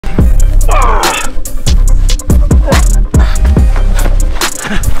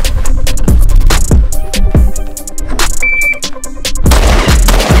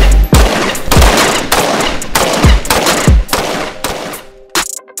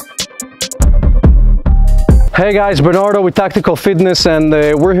Hey guys, Bernardo with Tactical Fitness, and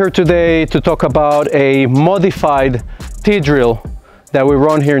we're here today to talk about a modified T-drill that we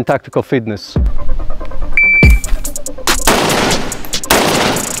run here in Tactical Fitness.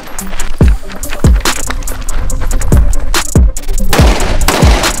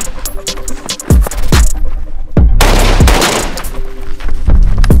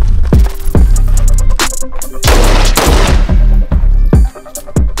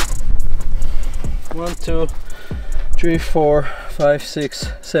 One, two, three, 4, 5, 6,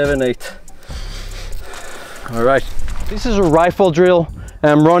 7, 8. All right, this is a rifle drill.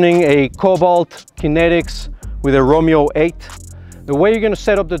 I'm running a Cobalt Kinetics with a Romeo 8. The way you're going to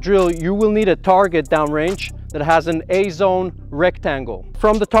set up the drill, you will need a target downrange that has an A-zone rectangle.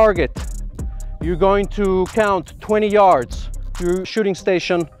 From the target, you're going to count 20 yards to your shooting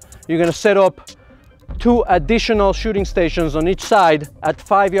station. You're going to set up 2 additional shooting stations on each side at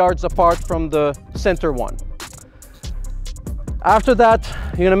 5 yards apart from the center one. After that,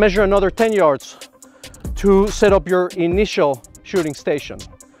 you're going to measure another 10 yards to set up your initial shooting station.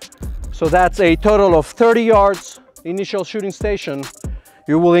 So that's a total of 30 yards initial shooting station.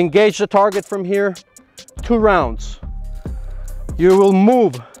 You will engage the target from here, 2 rounds. You will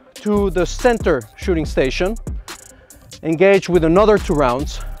move to the center shooting station, engage with another 2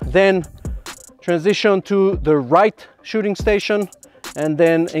 rounds, then transition to the right shooting station and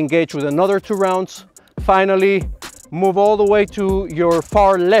then engage with another 2 rounds. Finally, move all the way to your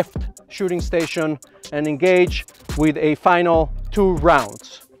far left shooting station and engage with a final 2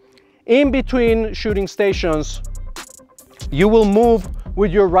 rounds. In between shooting stations, you will move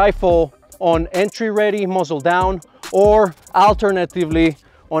with your rifle on entry ready, muzzle down, or alternatively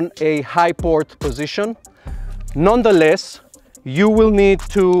on a high port position. Nonetheless, you will need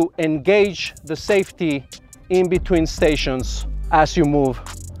to engage the safety in between stations as you move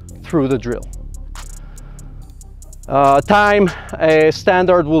through the drill. Time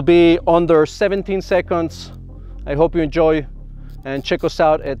standard will be under 17 seconds. I hope you enjoy, and check us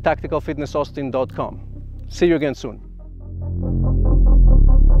out at tacticalfitnessaustin.com. See you again soon.